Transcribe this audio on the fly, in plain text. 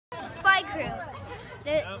Spy Crew.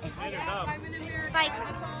 The Spy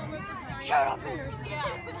Crew. Shut up.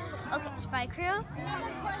 Okay, Spy Crew.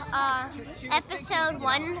 Episode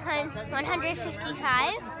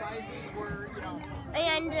 155.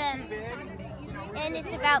 And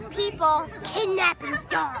it's about people kidnapping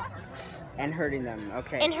dogs. And hurting them,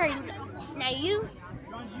 okay. And hurting them. Now you.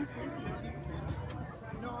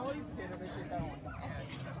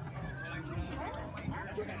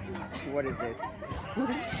 What is this?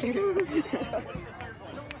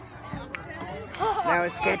 That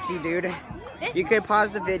was sketchy, dude. You could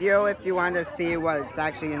pause the video if you want to see what's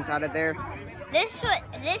actually inside of there. This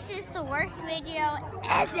is the worst video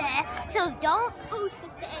ever, so don't post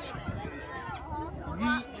this to anyone.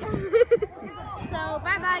 So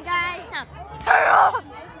bye bye guys. Now turn it off.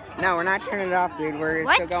 No, we're not turning it off, dude. We're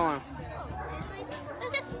still going. Seriously?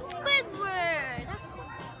 Look at Squidward.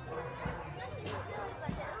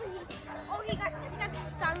 Oh, he got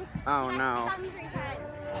stung. Oh he got no. Stung 3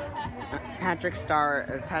 times. Patrick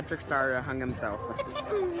Star hung himself.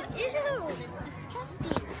 Ew,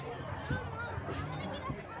 disgusting.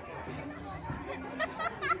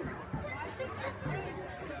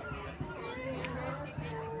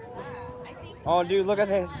 Oh, dude, look at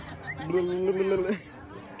this.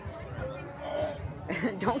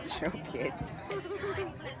 Don't choke it.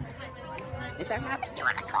 It's like, what you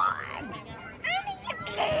wanna cry?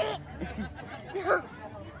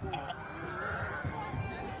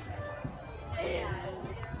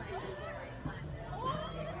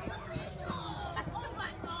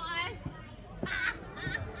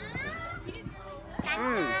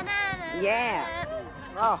 Yeah.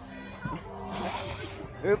 Oh.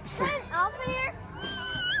 Oops. Over here.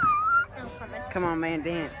 Come on, man,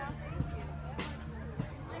 dance.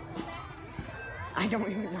 I don't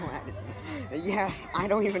even know how to. Yeah, I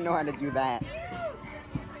don't even know how to do that.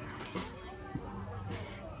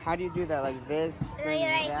 How do you do that? Like this?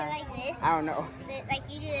 Like this. I don't know. Like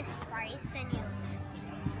you do this twice and you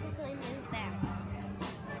quickly move back.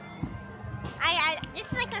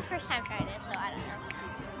 This is like my first time trying this, so I don't know.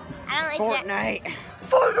 I don't like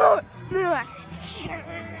Fortnite.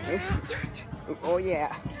 Oh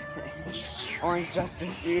yeah. Orange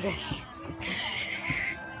Justice, dude.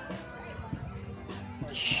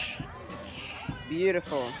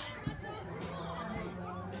 Beautiful.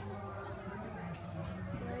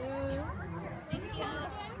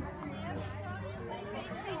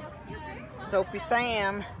 Soapy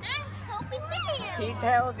Sam. I'm Soapy Sam. He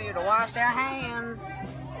tells you to wash your hands.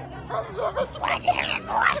 Wash your hands,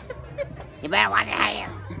 boy. You better wash your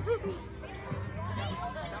hands.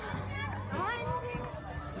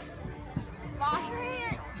 Wash your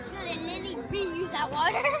hands. Did Lily use that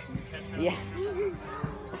water? Yeah.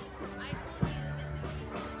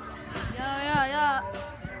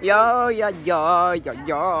 Yeah. Yo.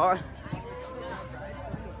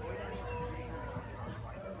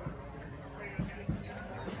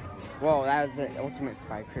 Whoa, that was the ultimate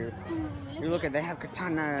spy crew. You look at, they have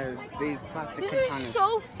katanas, these plastic katanas. This is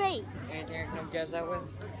so fake. Anything I can come judge that with?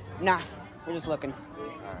 Nah, we're just looking.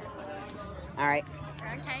 Alright.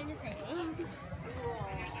 Wrong time to say.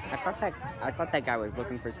 I thought that guy was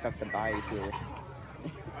looking for stuff to buy here.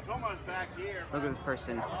 I told him I was back here. Look at this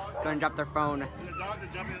person. Go and drop their phone. And the dogs are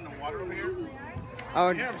jumping in the water over here. Oh,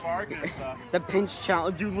 I hear them barking and stuff. The pinch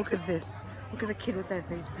challenge. Dude, look at this. Look at the kid with that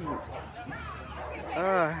face paint.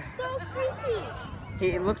 So creepy.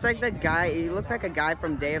 He looks like the guy. He looks like a guy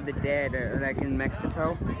from Day of the Dead, like in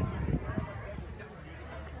Mexico.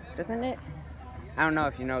 Doesn't it? I don't know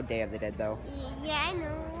if you know Day of the Dead though. Yeah, I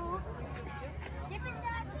know. Dippin'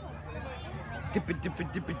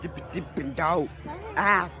 dogs.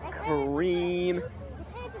 Ah, cream. They're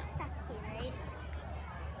kind of disgusting, right?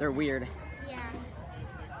 They're weird. Yeah.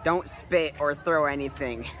 Don't spit or throw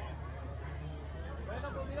anything.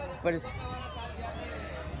 But it's.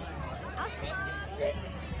 I'll spit.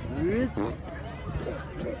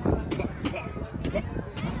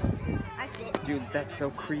 I spit. Dude, that's so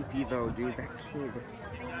creepy though, dude. That kid.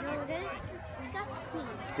 I know, that is disgusting.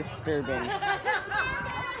 Disturbing.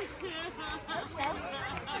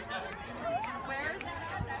 Where?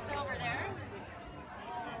 Over there?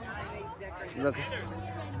 Look.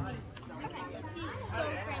 He's so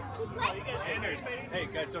friendly. Anders, hey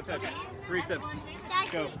guys, don't touch. 3 sips.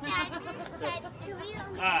 Dad, Go. Dad, can we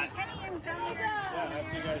Kenny and Johnny go? Yeah,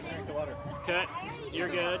 after you guys drink the water. Okay, you're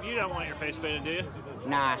good. You don't want your face painted, do you?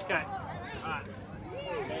 Nah. Okay.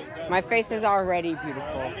 Alright. My face is already beautiful.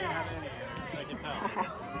 I can tell. Dad,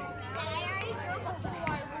 I already drove the whole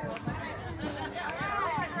water.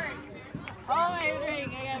 Oh, my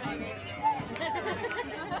drink. I got my drink.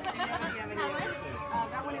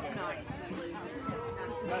 That one is 9.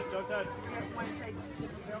 Guys, don't touch.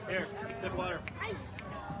 Here, sip water.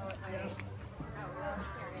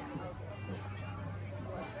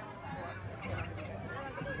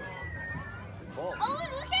 Oh,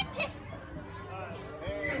 look at this.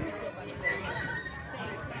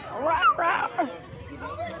 Rah, rah. Oh,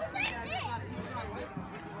 look at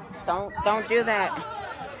this. Don't do that.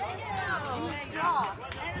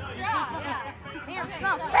 Hey, let's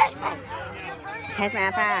go. Catch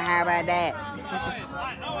my fire. How about that?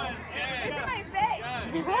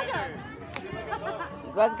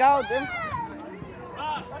 Let's go, dude.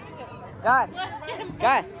 Gus.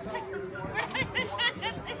 Gus.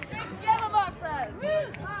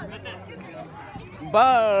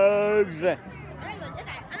 Bugs. I'm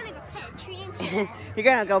gonna go pet a tree and shit. You're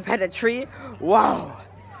gonna go pet a tree? Whoa.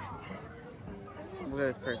 Look at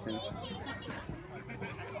this person.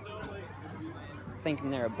 Thinking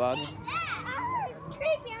they're a bug.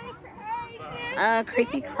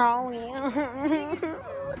 Creepy crawly.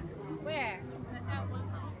 Where?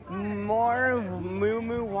 More moo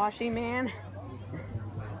moo washy man.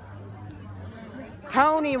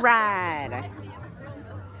 Pony ride.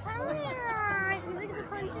 Pony ride. Look at the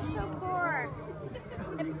ponies are so bored.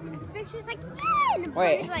 The picture's like, yeah. And the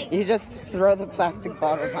Wait, pony's like, you just throw the plastic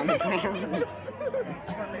bottles on the ground.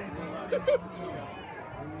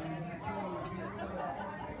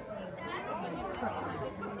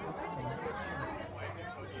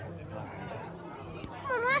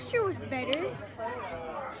 oh, last year was better.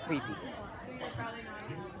 Creepy.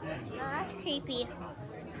 No, that's creepy.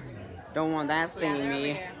 Don't want that stinging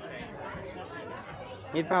me.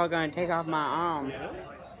 He's probably gonna take off my arm.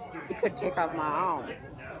 He could take off my arm.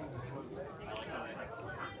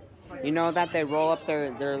 You know that they roll up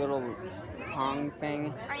their little tongue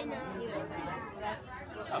thing? I know.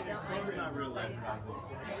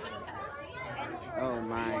 Oh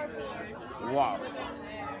my. Wow.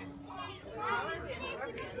 I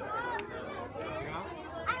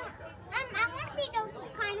want to see those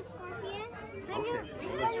kind of scorpions. Somebody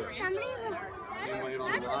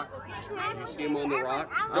See him on the rock?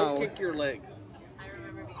 Oh. Don't kick your legs.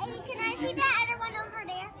 Hey, can I see that other one over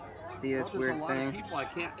there? See this There's a weird lot of thing? people I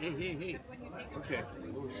can't. Hey. Okay.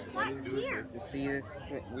 What's here? You see this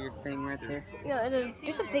weird thing right there? Yeah,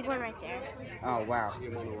 there's a big one right there. Oh wow. See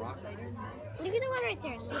him on the rock? Look at the one right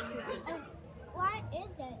there. What is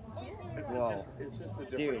it? Whoa. It's just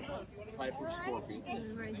a Dude. different type of scorpion.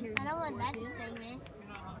 I don't want that to sting me.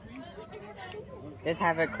 Just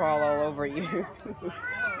have it crawl all over you.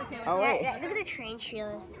 Oh wait. Yeah, look at the train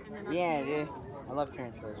trailer. Yeah, dude. I love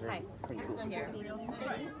tarantulas. They're pretty cool.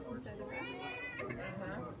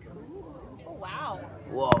 Oh, wow.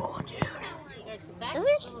 Whoa, dude. Those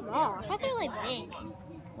are small. I thought they were like big.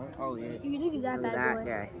 What? Oh yeah. You look at that Look at bad that boy.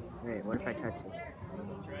 guy. Wait, what if I touch it?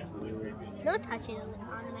 Don't touch it on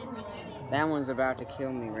the next thing. That one's about to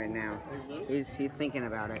kill me right now. He's thinking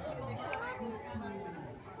about it.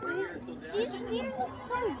 These look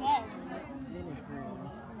so dead.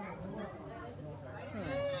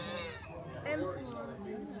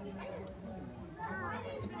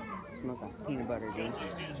 Smells like peanut butter, dude. Did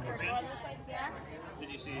you see the scorpion? Did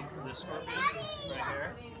you see this scorpion right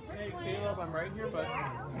here? Hey, Caleb, I'm right here, but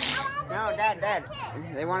No, Dad.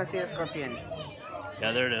 They want to see the scorpion.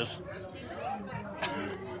 Yeah, there it is.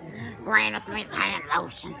 Grant me hand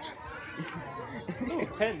lotion. Ooh,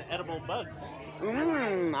 10 edible bugs.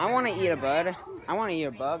 I want to eat a bud. I want to eat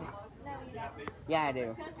a bug. Yeah, I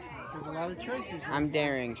do. There's a lot of choices. I'm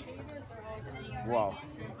daring. Whoa.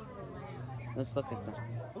 Let's look at them.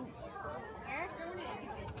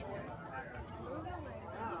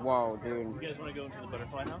 Whoa, dude. You guys want to go into the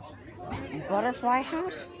butterfly house? Butterfly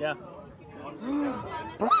house? Yeah.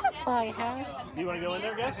 Butterfly house? Do you want to go in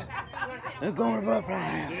there, guys? Let's go to butterfly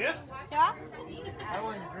house. Do you? Yeah? I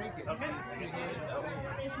want to drink it. Okay.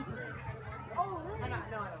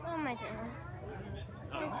 Oh my goodness.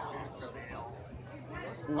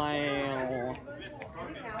 Snail.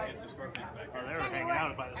 Oh, they were hanging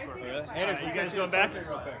out by the scorpion. Hey, Alright, you guys going back?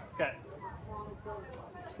 Okay.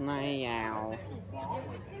 Snail.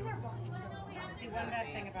 See, one bad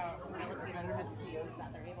thing about videos that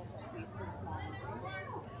they're able to squeeze through small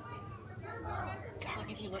animals. Like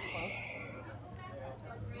if you look close.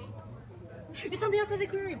 It's on the outside of the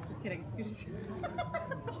aquarium. Just kidding. This is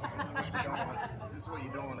what you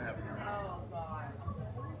don't want to happen.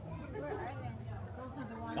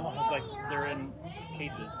 Oh, it's like they're in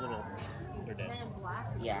cages, they're dead.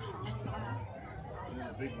 Yeah.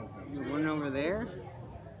 One over there?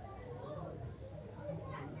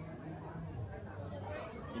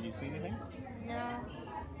 Did you see anything? No.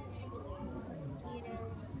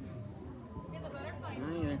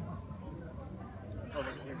 Not either. Over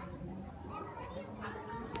here.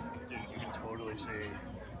 Dude, you can totally see.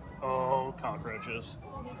 Oh, cockroaches.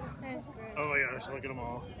 Oh my gosh, look at them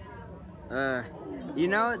all. You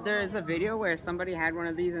know, there's a video where somebody had one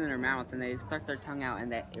of these in their mouth and they stuck their tongue out and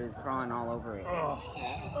that it was crawling all over it. Oh.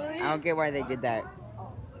 I don't get why they did that.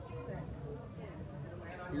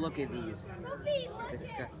 Look at these.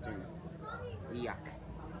 Disgusting. Yuck.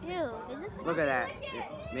 Ew, is it? Look at that.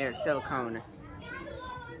 It made of silicone.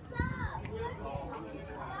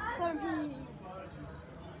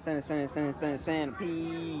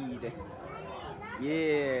 Centipede.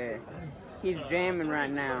 Yeah. He's jamming right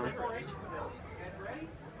now. You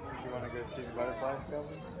want to go see the butterflies,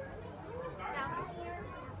 Kelvin?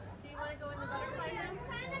 Do you want to go in the butterfly room?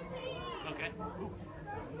 Okay.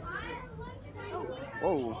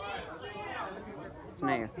 Whoa.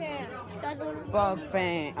 Snare. Stud Bug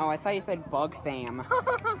fam. Oh, I thought you said bug fam.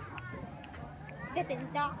 Dippin'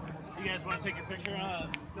 dots. You guys want to take a picture?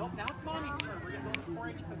 Nope, now it's mommy's turn. We're going to go to the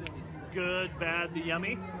 4-H pavilion. Good, bad, the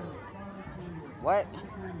yummy. What? You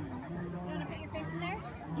want to put your face in there?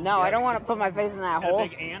 No, I don't want to put my face in that Got a hole.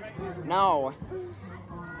 big ant. No.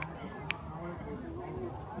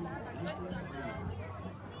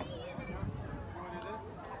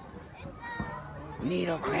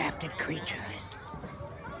 Needle-crafted creatures.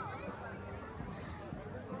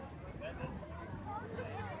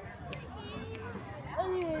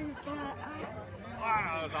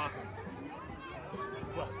 Wow, that was awesome.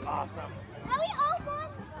 That was awesome. Are we all going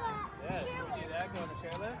Yeah, you that going to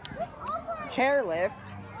chairlift? Chairlift?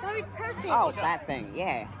 That would be perfect. Oh, that thing.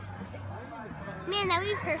 Yeah. Man, that would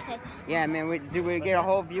be perfect. Yeah, man. We get a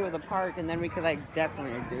whole view of the park, and then we could like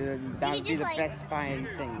definitely do that. Would be just, the like- best spine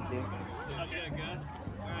thing, dude. Okay, Gus.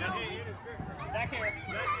 Back here.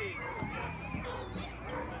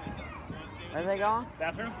 Where they going?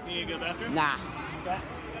 Bathroom? You need to go to the bathroom? Nah. Okay.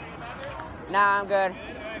 Nah, I'm good.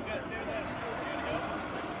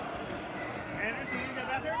 Andrew, you need to go to the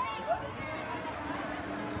bathroom?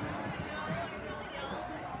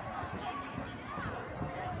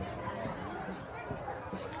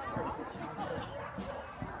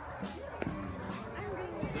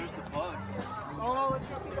 There's the bugs. Oh, let's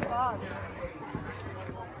go see the bugs.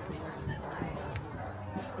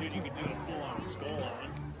 Dude, you could do a full-on skull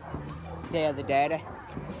on. Day of the Dead.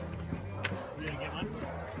 You gonna get one?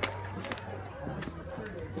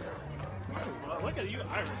 Oh, well, look at you,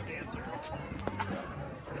 Irish dancer.